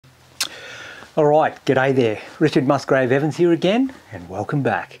Alright, g'day there. Richard Musgrave-Evans here again, and welcome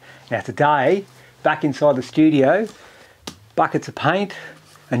back. Now today, back inside the studio, buckets of paint,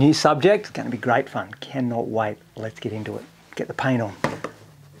 a new subject. It's going to be great fun. Cannot wait. Let's get into it. Get the paint on.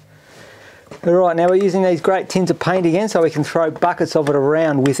 Alright, now we're using these great tins of paint again so we can throw buckets of it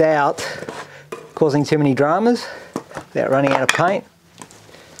around without causing too many dramas, without running out of paint.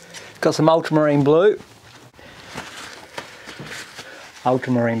 Got some ultramarine blue.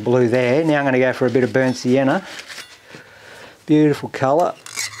 Ultramarine blue there. Now I'm going to go for a bit of burnt sienna. Beautiful colour,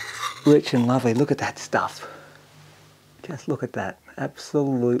 rich and lovely. Look at that stuff. Just look at that.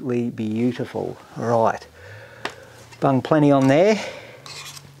 Absolutely beautiful. Right, bung plenty on there.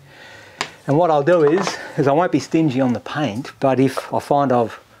 And what I'll do is I won't be stingy on the paint, but if I find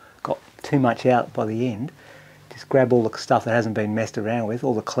I've got too much out by the end, just grab all the stuff that hasn't been messed around with,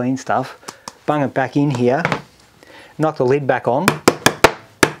 all the clean stuff, bung it back in here, knock the lid back on,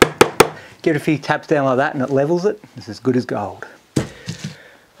 give it a few taps down like that and it levels it. It's as good as gold.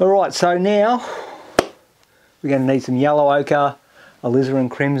 Alright, so now we're going to need some yellow ochre, alizarin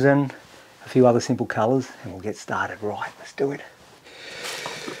crimson, a few other simple colours, and we'll get started. Right, let's do it.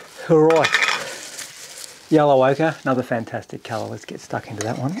 Alright, yellow ochre, another fantastic colour. Let's get stuck into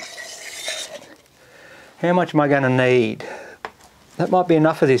that one. How much am I going to need? That might be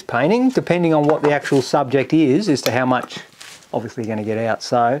enough for this painting, depending on what the actual subject is as to how much obviously you're going to get out.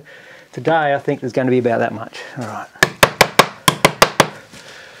 So today I think there's going to be about that much. Alright,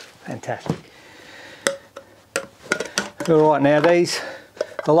 fantastic. Alright, now these,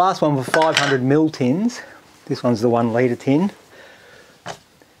 the last one were 500ml tins. This one's the 1 litre tin.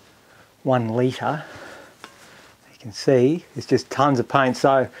 1 litre. You can see there's just tons of paint,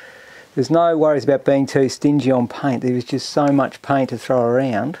 so there's no worries about being too stingy on paint. There was just so much paint to throw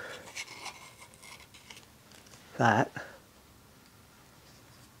around that.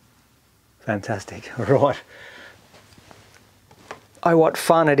 Fantastic. Right. Oh, what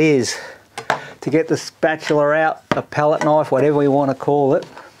fun it is to get the spatula out, the palette knife, whatever we want to call it,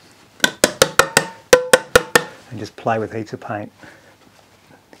 and just play with heaps of paint.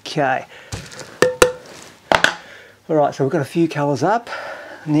 Okay. Alright, so we've got a few colours up.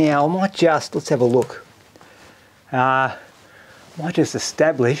 Now I might just, let's have a look. I might just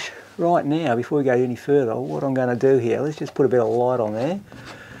establish right now, before we go any further, what I'm going to do here. Let's just put a bit of light on there.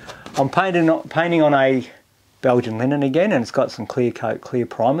 I'm painting on a Belgian linen again, and it's got some clear coat, clear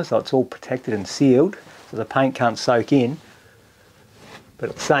primer, so it's all protected and sealed, so the paint can't soak in.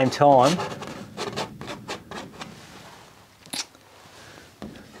 But at the same time,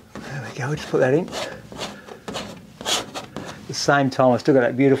 there we go, just put that in. At the same time, I've still got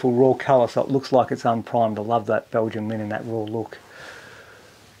that beautiful raw colour, so it looks like it's unprimed. I love that Belgian linen, that raw look.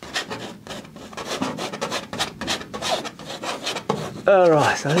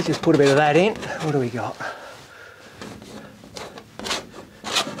 Alright, so let's just put a bit of that in. What do we got?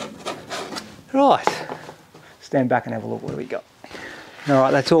 Right, stand back and have a look. What do we got?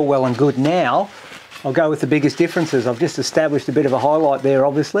 Alright, that's all well and good. Now, I'll go with the biggest differences. I've just established a bit of a highlight there,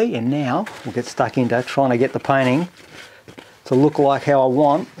 obviously, and now we'll get stuck into trying to get the painting to look like how I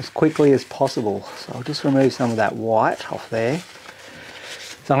want as quickly as possible. So I'll just remove some of that white off there.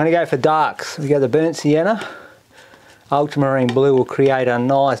 So I'm going to go for darks. We go the burnt sienna. Ultramarine blue will create a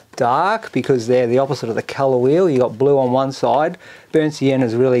nice dark because they're the opposite of the colour wheel. You've got blue on one side. Burnt sienna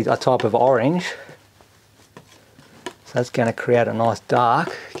is really a type of orange. So that's going to create a nice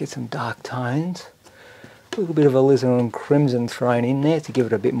dark. Get some dark tones. A little bit of alizarin crimson thrown in there to give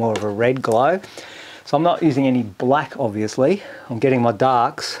it a bit more of a red glow. So I'm not using any black, obviously. I'm getting my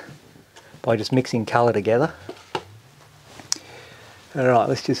darks by just mixing colour together. Alright,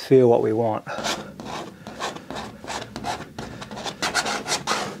 let's just feel what we want.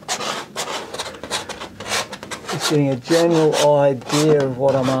 Just getting a general idea of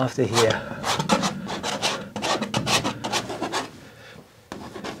what I'm after here.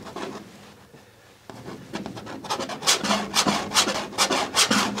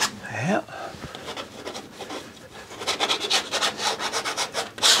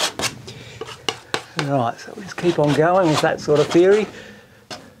 Right, so we'll just keep on going with that sort of theory.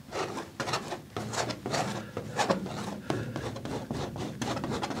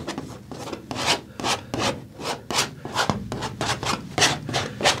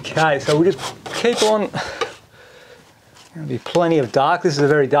 Okay, so we'll just keep on. There'll be plenty of dark. This is a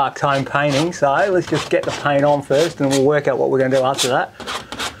very dark tone painting, so let's just get the paint on first and we'll work out what we're going to do after that.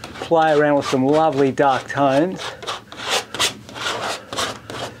 Play around with some lovely dark tones.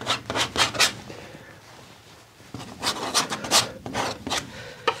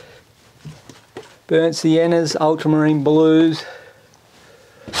 burnt siennas, ultramarine blues,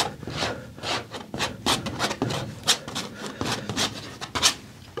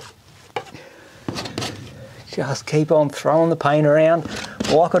 just keep on throwing the paint around,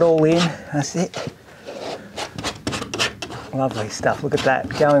 lock it all in, that's it. Lovely stuff, look at that,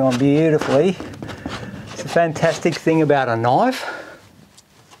 going on beautifully. It's a fantastic thing about a knife.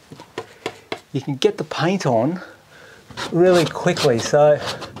 You can get the paint on really quickly, so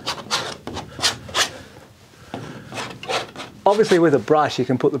obviously with a brush you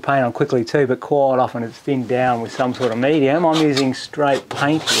can put the paint on quickly too, but quite often it's thinned down with some sort of medium. I'm using straight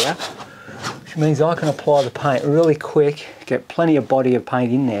paint here, which means I can apply the paint really quick, get plenty of body of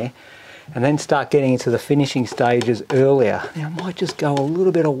paint in there, and then start getting into the finishing stages earlier. Now I might just go a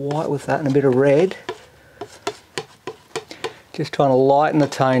little bit of white with that and a bit of red. Just trying to lighten the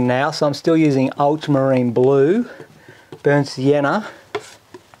tone now, so I'm still using ultramarine blue, burnt sienna,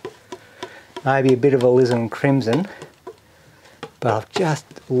 maybe a bit of alizarin crimson, but I've just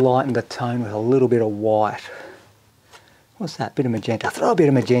lightened the tone with a little bit of white. What's that? Bit of magenta. Throw a bit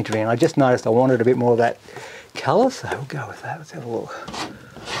of magenta in. I just noticed I wanted a bit more of that colour, so we'll go with that. Let's have a look.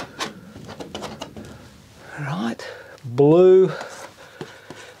 Right, blue,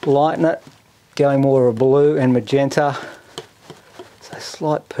 lighten it, going more of a blue and magenta, so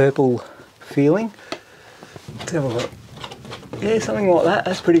slight purple feeling. Let's have a look. Yeah, something like that,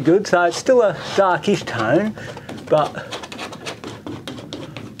 that's pretty good. So it's still a darkish tone, but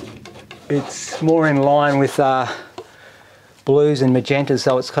it's more in line with blues and magentas,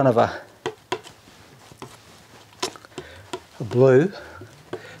 so it's kind of a blue.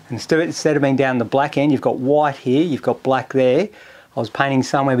 And instead of being down the black end, you've got white here, you've got black there. I was painting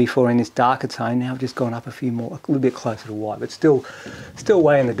somewhere before in this darker tone, now I've just gone up a few more, a little bit closer to white, but still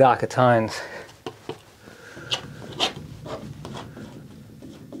way in the darker tones.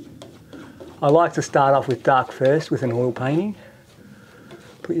 I like to start off with dark first with an oil painting.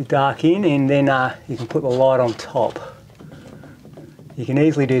 Put your dark in, and then you can put the light on top. You can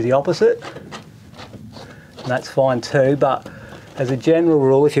easily do the opposite, and that's fine too, but as a general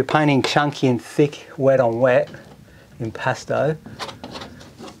rule, if you're painting chunky and thick, wet on wet, in pasto,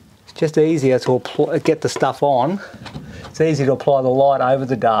 it's just easier to get the stuff on. It's easy to apply the light over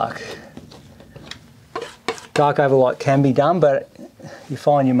the dark. Dark over light can be done, but you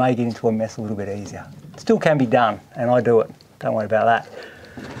find you may get into a mess a little bit easier. It still can be done, and I do it. Don't worry about that.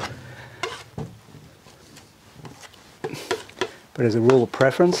 But as a rule of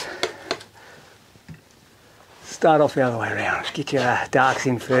preference, start off the other way around. Get your darks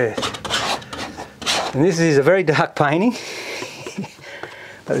in first. And this is a very dark painting,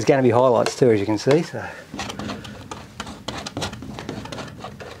 but there's going to be highlights too, as you can see. So,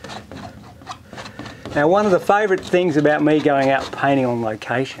 now one of the favourite things about me going out painting on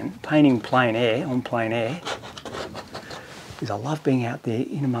location, painting plein air, on plein air, is I love being out there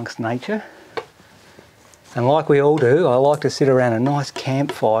in amongst nature. And like we all do, I like to sit around a nice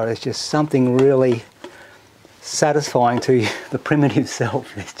campfire. There's just something really satisfying to the primitive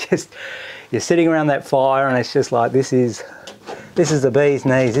self. It's just, you're sitting around that fire and it's just like, this is the bee's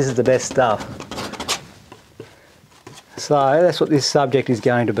knees, this is the best stuff. So that's what this subject is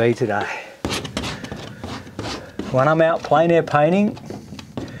going to be today. When I'm out plein air painting,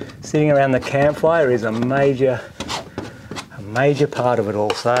 sitting around the campfire is a major part of it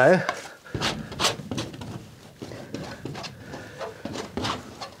also.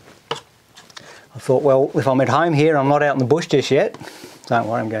 I thought, well, if I'm at home here, I'm not out in the bush just yet. Don't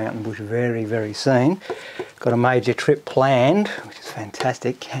worry, I'm going out in the bush very, very soon. Got a major trip planned, which is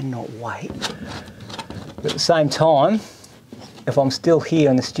fantastic, cannot wait. But at the same time, if I'm still here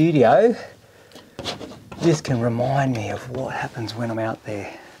in the studio, this can remind me of what happens when I'm out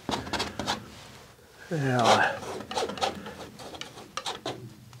there. Yeah.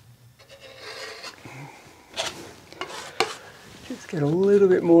 Just get a little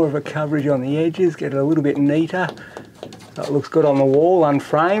bit more of a coverage on the edges, get it a little bit neater. So it looks good on the wall,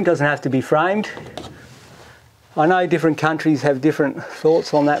 unframed, doesn't have to be framed. I know different countries have different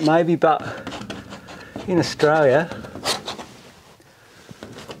thoughts on that maybe, but in Australia,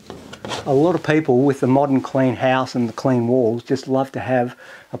 a lot of people with the modern clean house and the clean walls just love to have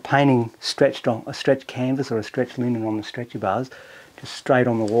a painting stretched on a stretched canvas or a stretched linen on the stretcher bars, just straight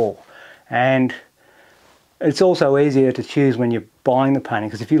on the wall. And it's also easier to choose when you're buying the painting,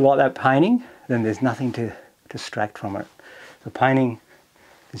 because if you like that painting, then there's nothing to distract from it. The painting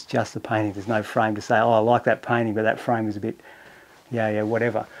is just the painting. There's no frame to say, oh, I like that painting, but that frame is a bit, yeah,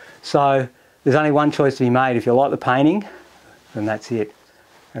 whatever. So there's only one choice to be made. If you like the painting, then that's it,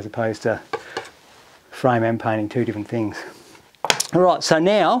 as opposed to frame and painting, two different things. All right, so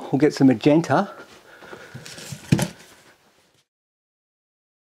now we'll get some magenta.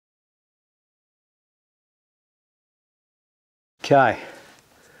 Okay,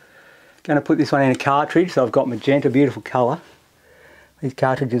 Going to put this one in a cartridge, so I've got magenta, beautiful colour. These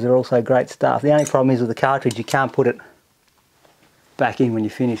cartridges are also great stuff. The only problem is with the cartridge, you can't put it back in when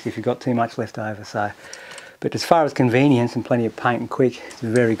you're finished if you've got too much left over. So, but as far as convenience and plenty of paint and quick, it's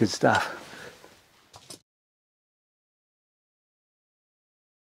very good stuff.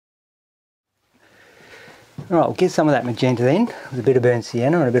 Alright, we'll get some of that magenta then, with a bit of burnt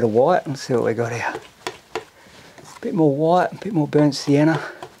sienna and a bit of white, and see what we got here. A bit more white, a bit more burnt sienna.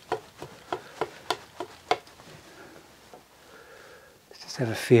 Let's just have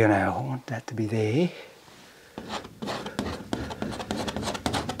a feel now. I want that to be there.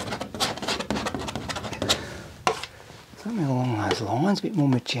 Something along those lines, a bit more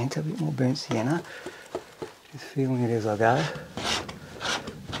magenta, a bit more burnt sienna. Just feeling it as I go.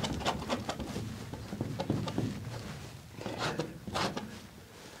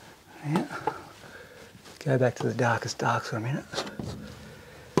 Go back to the darkest darks for a minute.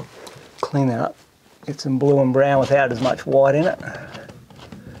 Clean that up. Get some blue and brown without as much white in it.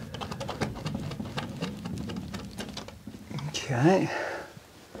 Okay.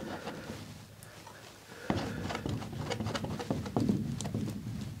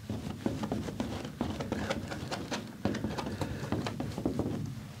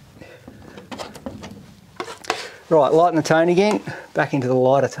 Right, lighten the tone again, back into the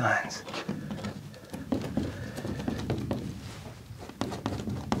lighter tones.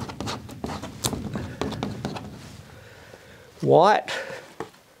 White,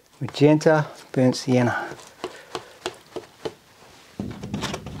 magenta, burnt sienna.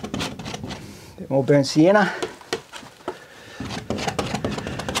 Bit more burnt sienna.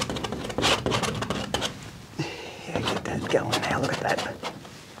 Yeah, get that going now, look at that.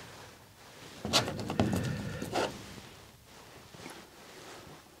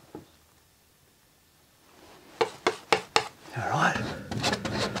 Alright.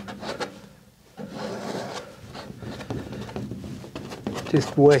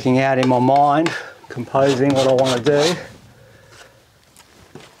 Just working out in my mind, composing what I want to do.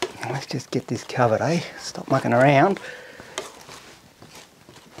 Let's just get this covered, eh? Stop mucking around.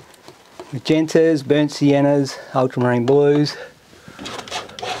 Magentas, burnt siennas, ultramarine blues.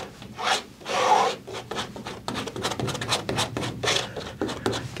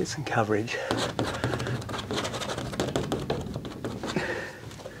 Get some coverage.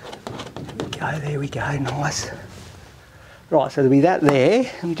 There we go, nice. Right, so there'll be that there.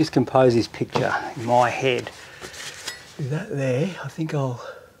 Let me just compose this picture in my head. With that there, I think I'll,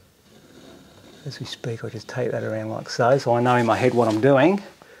 as we speak, I'll just take that around like so, so I know in my head what I'm doing.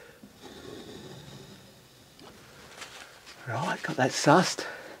 Right, got that sussed.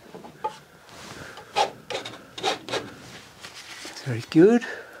 That's very good.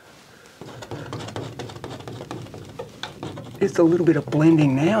 Just a little bit of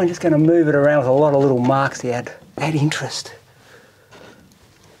blending now. I'm just going to move it around with a lot of little marks to add interest.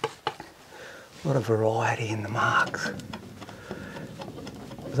 A lot of variety in the marks.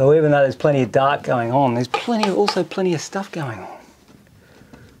 So even though there's plenty of dark going on, there's also plenty of stuff going on.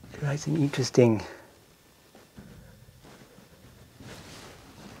 Creates an interesting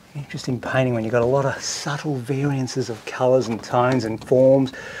painting when you've got a lot of subtle variances of colours and tones and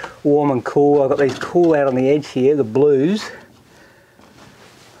forms, warm and cool. I've got these cool out on the edge here, the blues.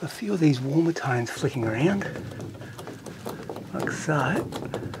 A few of these warmer tones flicking around, like so.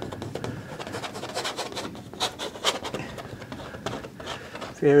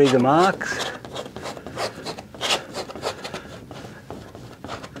 Vary the marks.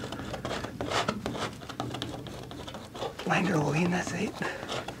 Blend it all in, that's it.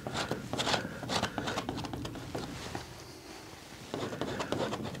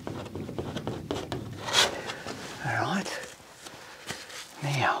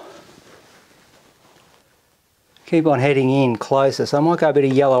 Now, keep on heading in closer. So I might go a bit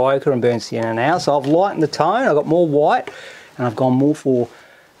of yellow ochre and burnt sienna now. So I've lightened the tone, I've got more white, and I've gone more for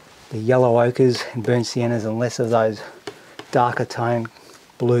the yellow ochres and burnt siennas and less of those darker tone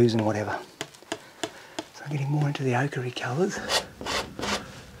blues and whatever. So I'm getting more into the ochre colours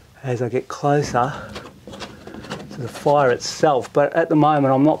as I get closer to the fire itself. But at the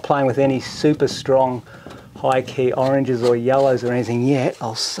moment I'm not playing with any super strong high key oranges or yellows or anything yet.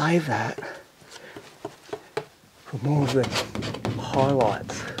 I'll save that for more of the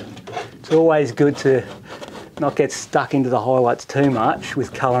highlights. It's always good to not get stuck into the highlights too much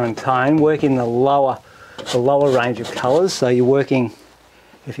with colour and tone. Work in the lower range of colours. So you're working,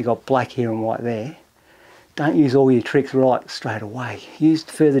 if you've got black here and white there, don't use all your tricks right straight away. Use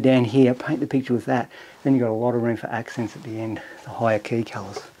further down here, paint the picture with that. Then you've got a lot of room for accents at the end, the higher key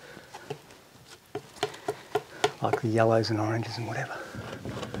colours. Like the yellows and oranges and whatever.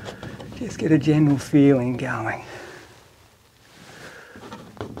 Just get a general feeling going.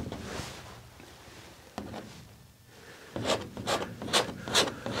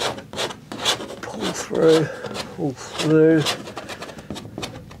 Pull through, pull through.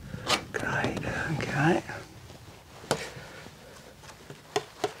 Great, okay.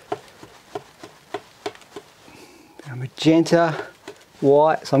 Magenta,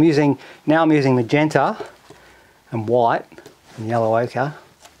 white. So I'm using magenta and white and yellow ochre.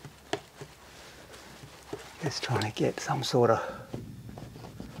 Just trying to get some sort of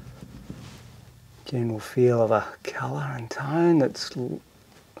general feel of a colour and tone that's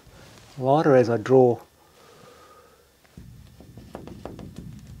lighter as I draw.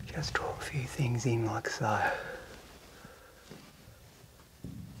 Just draw a few things in like so.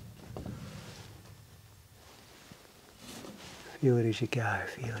 Feel it as you go,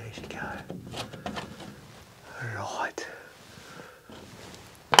 feel it as you go. Right.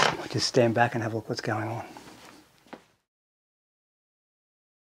 I'll just stand back and have a look what's going on.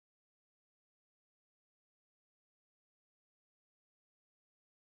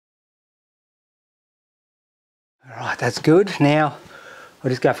 Alright, that's good. Now I'll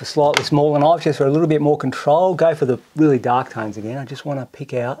just go for slightly smaller knives just for a little bit more control. Go for the really dark tones again. I just want to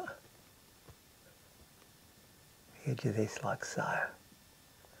pick out the edge of this like so.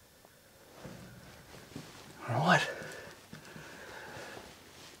 Alright.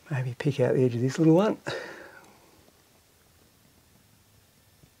 Maybe pick out the edge of this little one.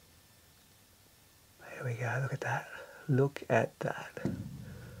 There we go, look at that. Look at that.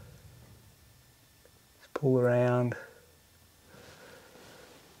 Just pull around.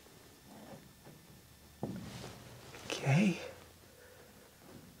 Okay.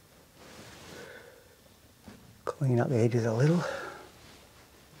 Clean up the edges a little.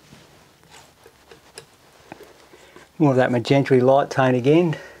 More of that magenta-y light tone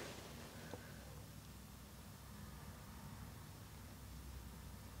again.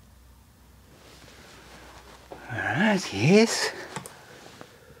 Alright, yes.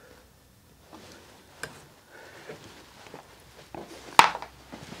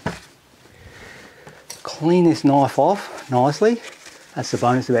 Clean this knife off nicely. That's the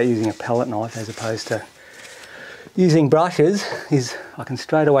bonus about using a palette knife as opposed to using brushes, is I can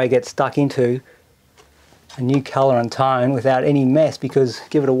straight away get stuck into a new colour and tone without any mess, because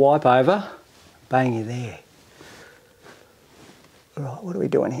give it a wipe over, bang, you're there. Right, what are we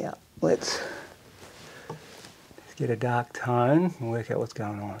doing here? Let's get a dark tone and work out what's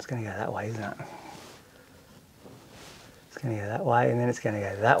going on. It's going to go that way, isn't it? It's going to go that way and then it's going to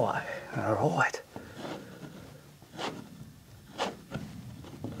go that way. Alright.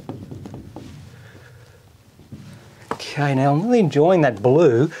 Okay, now I'm really enjoying that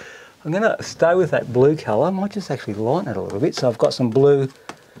blue. I'm going to stay with that blue colour. I might just actually lighten it a little bit. So I've got some blue,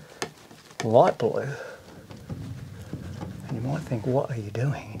 light blue. And you might think, what are you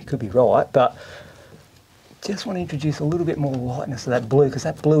doing? You could be right, but just want to introduce a little bit more lightness to that blue, because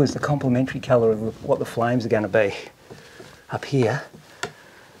that blue is the complementary colour of what the flames are going to be up here.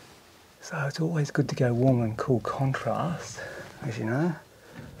 So it's always good to go warm and cool contrast, as you know.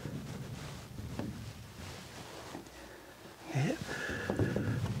 Yep.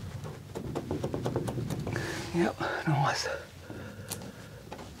 Yep, nice.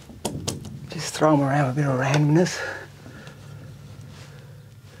 Just throw them around with a bit of randomness.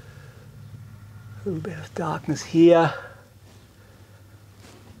 A little bit of darkness here.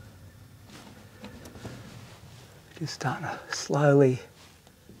 Just starting to slowly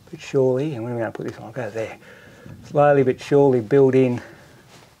but surely, and when am I going to put this on? I'll go there. Slowly but surely build in.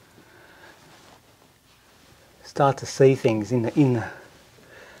 Start to see things in the.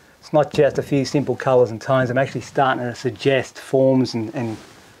 It's not just a few simple colours and tones. I'm actually starting to suggest forms and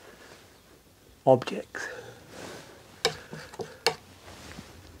objects.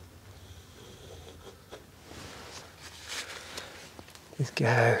 Just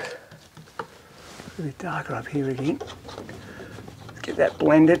go a bit darker up here again. Let's get that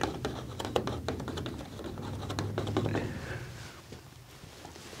blended.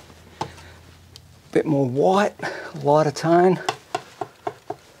 Bit more white, lighter tone.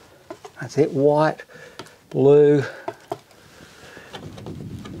 That's it, white, blue.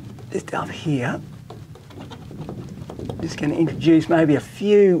 Just up here. Just going to introduce maybe a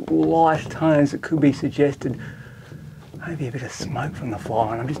few light tones that could be suggested. Maybe a bit of smoke from the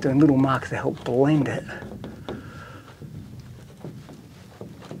fire, and I'm just doing little marks to help blend it.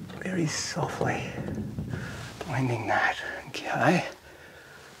 Very softly blending that, okay.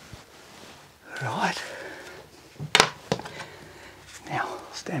 Right. Now,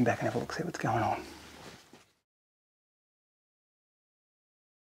 I'll stand back and have a look, see what's going on.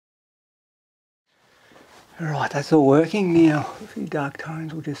 Alright, that's all working. Now, a few dark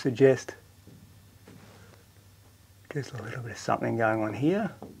tones will just suggest just a little bit of something going on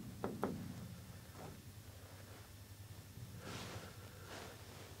here.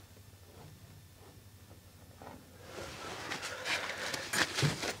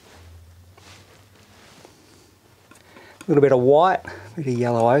 A little bit of white, a bit of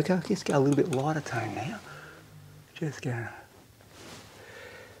yellow ochre. Just go a little bit lighter tone now. Just go a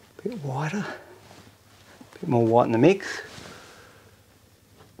bit whiter, a bit more white in the mix.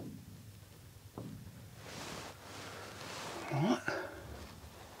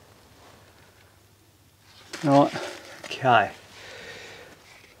 Right, okay.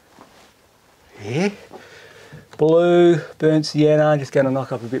 Yeah. Blue, burnt sienna, just going to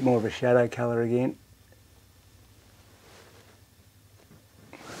knock up a bit more of a shadow colour again.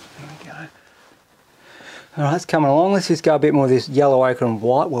 There we go. Alright, it's coming along. Let's just go a bit more of this yellow ochre and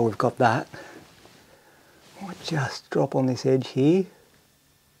white while we've got that. Might just drop on this edge here.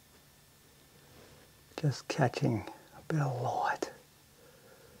 Just catching a bit of light.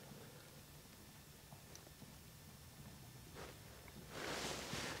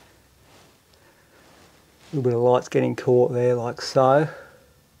 A little bit of light's getting caught there like so.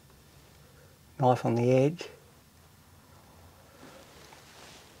 Knife on the edge.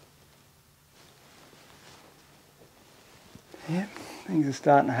 Yeah, things are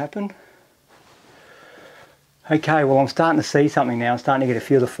starting to happen. Okay, well I'm starting to see something now. I'm starting to get a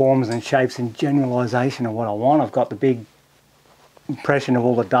few of the forms and shapes and generalisation of what I want. I've got the big impression of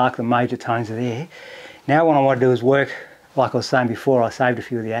all the dark, the major tones are there. Now what I want to do is work, like I was saying before, I saved a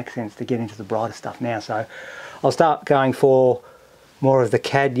few of the accents to get into the brighter stuff now. So I'll start going for more of the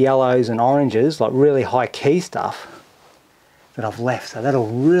cad yellows and oranges, like really high key stuff that I've left. So that'll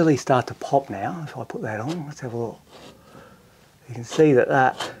really start to pop now. If I put that on, let's have a look. You can see that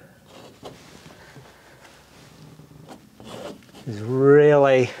that is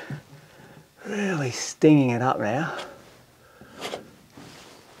really stinging it up now.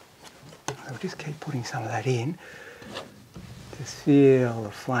 I'll just keep putting some of that in. Just feel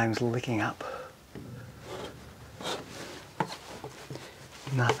the flames licking up.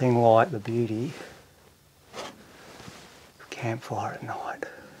 Nothing like the beauty of campfire at night.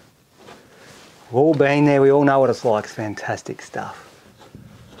 We've all been there, we all know what it's like. It's fantastic stuff.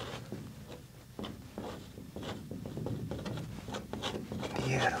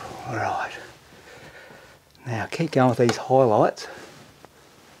 Beautiful, alright. Now keep going with these highlights.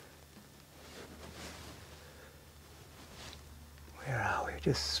 Where are we?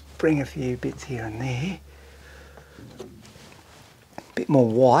 Just spring a few bits here and there. A bit more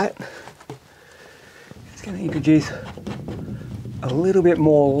white. It's going to introduce a little bit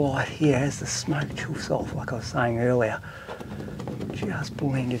more light here as the smoke chills off, like I was saying earlier. Just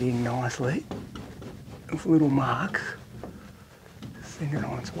blend it in nicely with little marks. Send it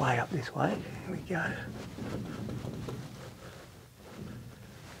on its way up this way. Here we go.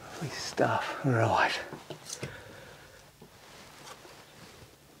 Lovely stuff. Right.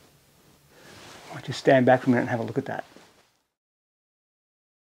 I'll just stand back for a minute and have a look at that.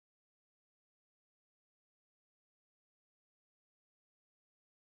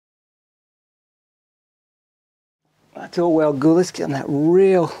 That's all well good. Let's get on that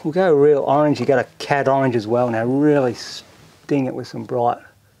real, we'll go real orange. You got a cad orange as well now. Really sting it with some brighter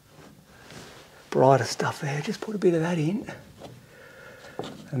stuff there. Just put a bit of that in.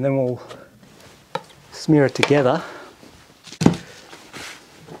 And then we'll smear it together. Get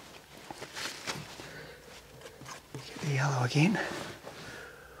the yellow again.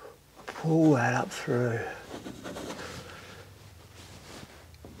 Pull that up through.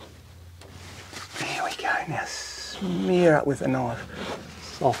 There we go. Now smear it with a knife.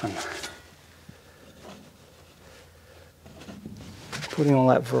 Soften. Putting all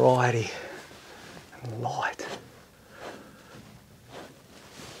that variety and light.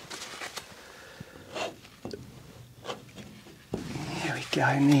 There we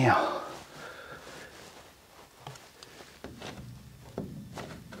go now.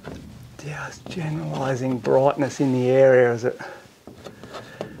 Just generalising brightness in the area as it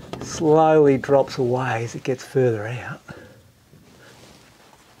slowly drops away as it gets further out.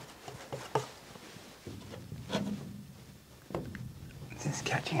 Just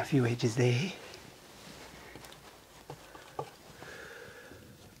catching a few edges there.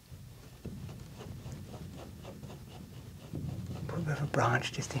 Put a bit of a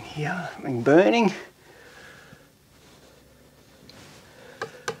branch just in here, something burning.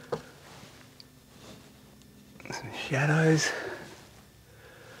 Some shadows.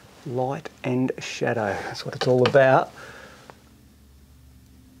 Light and shadow, that's what it's all about.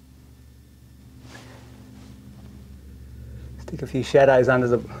 Stick a few shadows under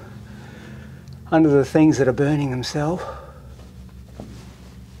the things that are burning themselves.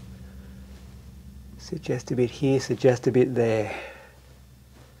 Suggest a bit here, suggest a bit there.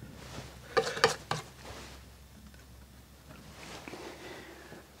 It's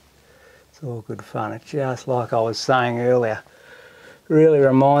all good fun. It's just like I was saying earlier. It really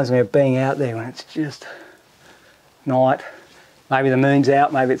reminds me of being out there when it's just night. Maybe the moon's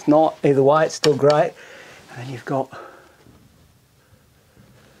out, maybe it's not. Either way, it's still great. And then you've got,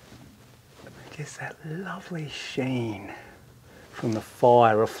 I guess, that lovely sheen from the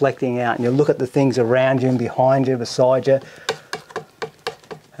fire reflecting out. And you look at the things around you and behind you, beside you,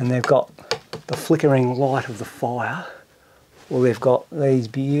 and they've got the flickering light of the fire. Well, they've got these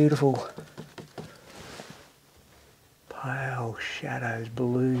beautiful pale shadows,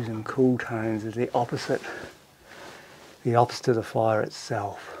 blues and cool tones as the opposite of the fire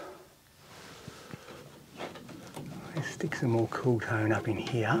itself. Let's stick some more cool tone up in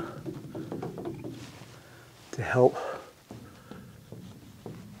here to help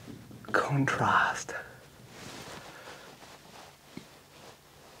contrast.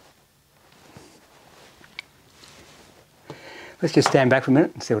 Let's just stand back for a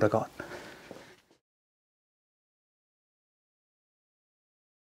minute and see what I got.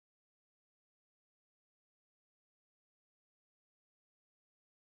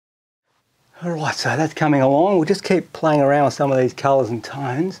 Alright, so that's coming along. We'll just keep playing around with some of these colours and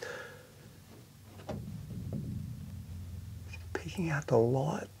tones. Just picking out the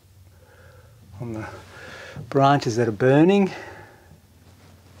light on the branches that are burning.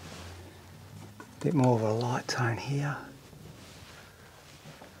 A bit more of a light tone here.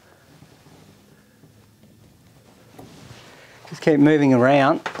 Just keep moving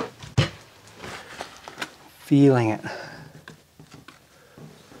around, feeling it.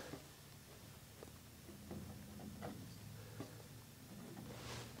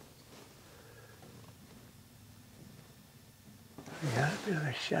 There we go, a bit of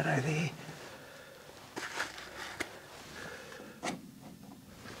a shadow there.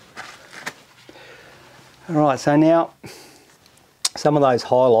 Alright, so now some of those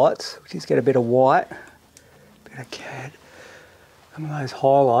highlights, we just get a bit of white, a bit of cad. Some of those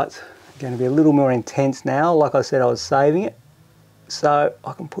highlights are going to be a little more intense now. Like I said, I was saving it, so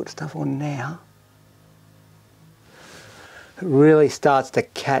I can put stuff on now. It really starts to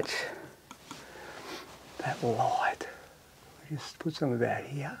catch that light. Just put some about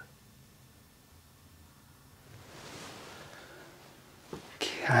here.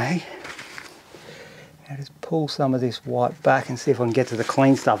 Okay. Now just pull some of this white back and see if I can get to the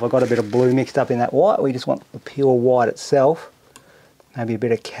clean stuff. I've got a bit of blue mixed up in that white. We just want the pure white itself. Maybe a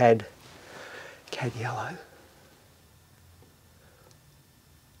bit of cad yellow.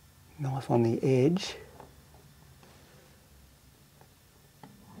 Knife on the edge.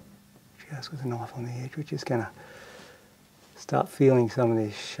 Just with a knife on the edge, we're just going to start feeling some of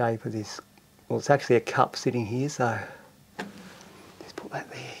this shape of this. Well, it's actually a cup sitting here, so just put that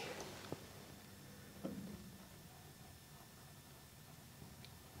there.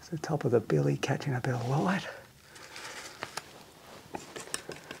 It's the top of the billy catching a bit of light.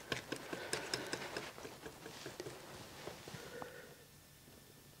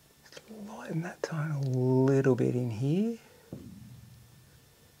 Just lighten that tone a little bit in here.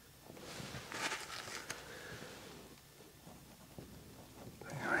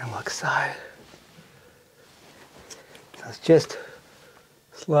 Like so. So it's just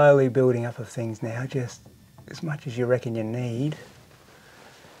slowly building up of things now, just as much as you reckon you need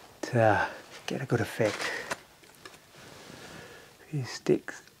to get a good effect. A few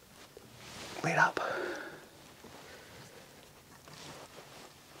sticks lit up.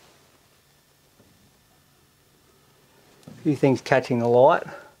 A few things catching the light.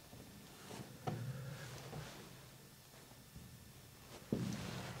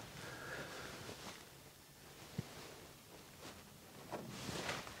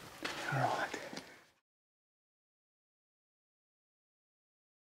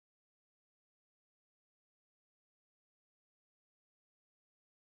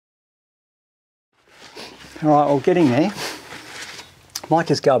 Alright, well, getting there. Might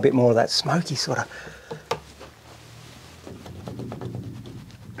just go a bit more of that smoky sort of.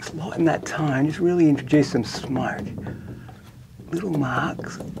 Just lighten that tone, just really introduce some smoke. Little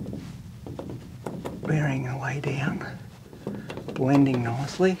marks, bearing the way down, blending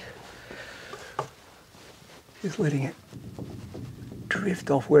nicely. Just letting it drift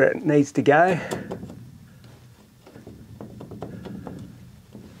off where it needs to go.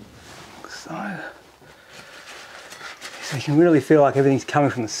 So you can really feel like everything's coming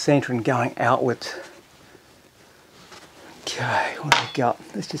from the centre and going outwards. Okay. what have we got?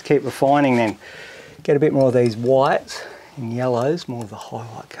 Let's just keep refining then. Get a bit more of these whites and yellows, more of the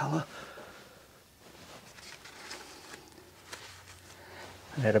highlight colour.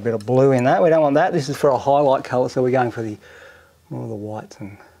 Add a bit of blue in that. We don't want that. This is for a highlight colour, so we're going for the more of the whites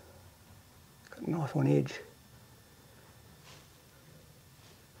and got a knife on edge.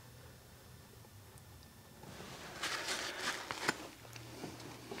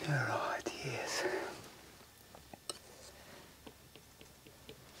 Alright, yes.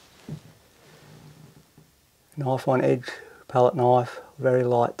 Knife on edge, palette knife, very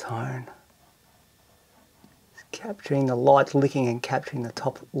light tone. Just capturing the light, licking and capturing the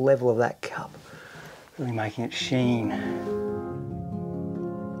top level of that cup. Really making it sheen.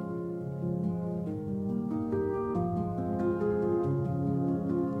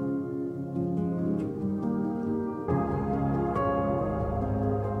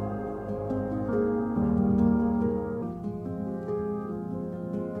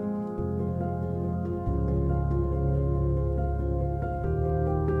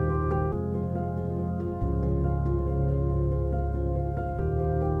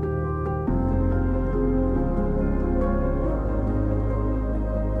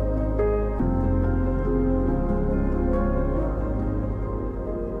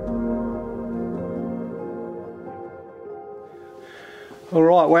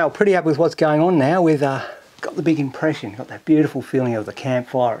 Alright, well, pretty happy with what's going on now. We've got the big impression, got that beautiful feeling of the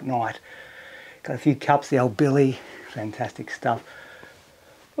campfire at night. Got a few cups, the old billy, fantastic stuff.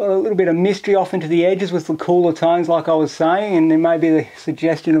 Got a little bit of mystery off into the edges with the cooler tones like I was saying, and there may be the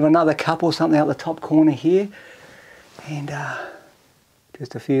suggestion of another cup or something out the top corner here. And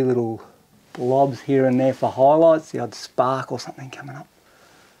just a few little blobs here and there for highlights, the odd spark or something coming up.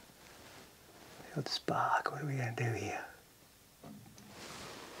 The odd spark, what are we going to do here?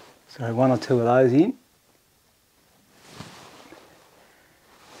 So one or two of those in.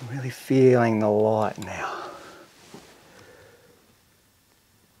 I'm really feeling the light now.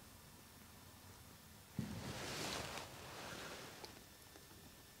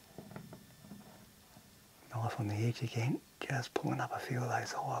 Knife on the edge again, just pulling up a few of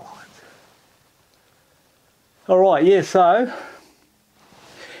those highlights. Alright, yeah, so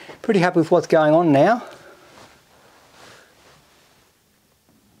pretty happy with what's going on now.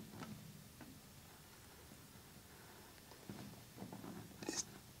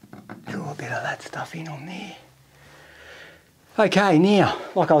 Draw a bit of that stuff in on there. Okay, now,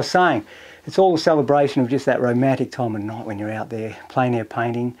 like I was saying, it's all a celebration of just that romantic time of night when you're out there, plein air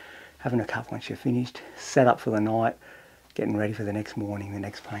painting, having a cup once you're finished, set up for the night, getting ready for the next morning, the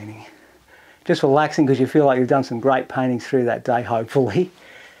next painting. Just relaxing because you feel like you've done some great paintings through that day, hopefully.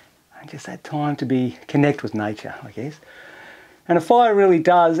 And just that time to connect with nature, I guess. And a fire really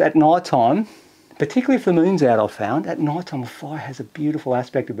does, at night time, particularly if the moon's out, I've found, at night time a fire has a beautiful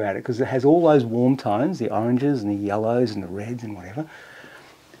aspect about it because it has all those warm tones, the oranges and the yellows and the reds and whatever.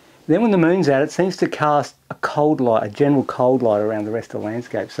 Then when the moon's out, it seems to cast a cold light, a general cold light around the rest of the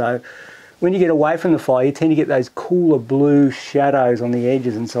landscape. So when you get away from the fire, you tend to get those cooler blue shadows on the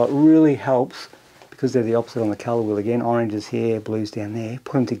edges, and so it really helps, because they're the opposite on the colour wheel again, oranges here, blues down there,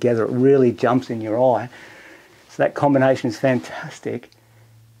 put them together, it really jumps in your eye. So that combination is fantastic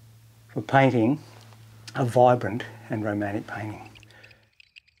for painting a vibrant and romantic painting.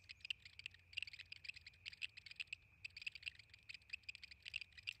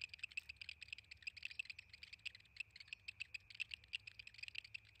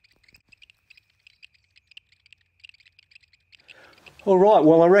 Alright,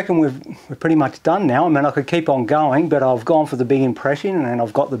 well I reckon we're pretty much done now. I mean, I could keep on going, but I've gone for the big impression, and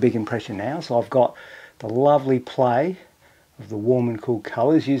I've got the big impression now. So I've got the lovely play of the warm and cool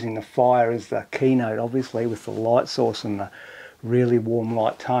colours, using the fire as the keynote, obviously, with the light source and the really warm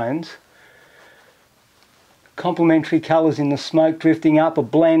light tones. Complementary colours in the smoke drifting up, a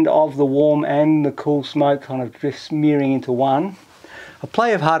blend of the warm and the cool smoke kind of just smearing into one. A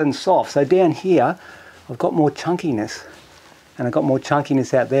play of hard and soft. So down here I've got more chunkiness, and I've got more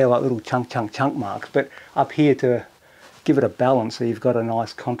chunkiness out there, like little chunk marks, but up here to give it a balance, so you've got a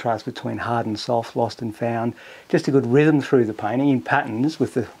nice contrast between hard and soft, lost and found. Just a good rhythm through the painting in patterns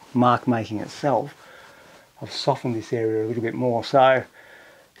with the mark making itself. I've softened this area a little bit more, so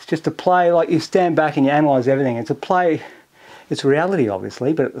it's just a play, like you stand back and you analyse everything. It's a play, it's reality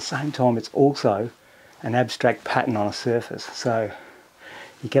obviously, but at the same time it's also an abstract pattern on a surface. So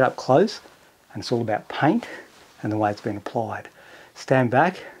you get up close and it's all about paint and the way it's been applied. Stand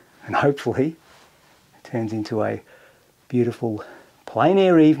back and hopefully it turns into a beautiful plein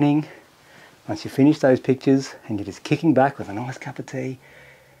air evening. Once you finish those pictures and you're just kicking back with a nice cup of tea,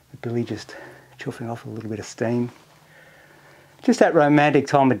 the billy just chuffing off a little bit of steam. just that romantic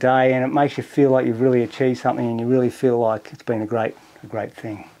time of day, and it makes you feel like you've really achieved something, and you really feel like it's been a great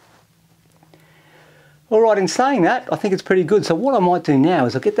thing. All right, in saying that, I think it's pretty good. So what I might do now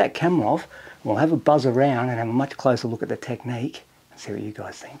is I'll get that camera off, and we'll have a buzz around and have a much closer look at the technique and see what you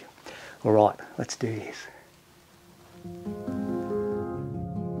guys think. All right, let's do this.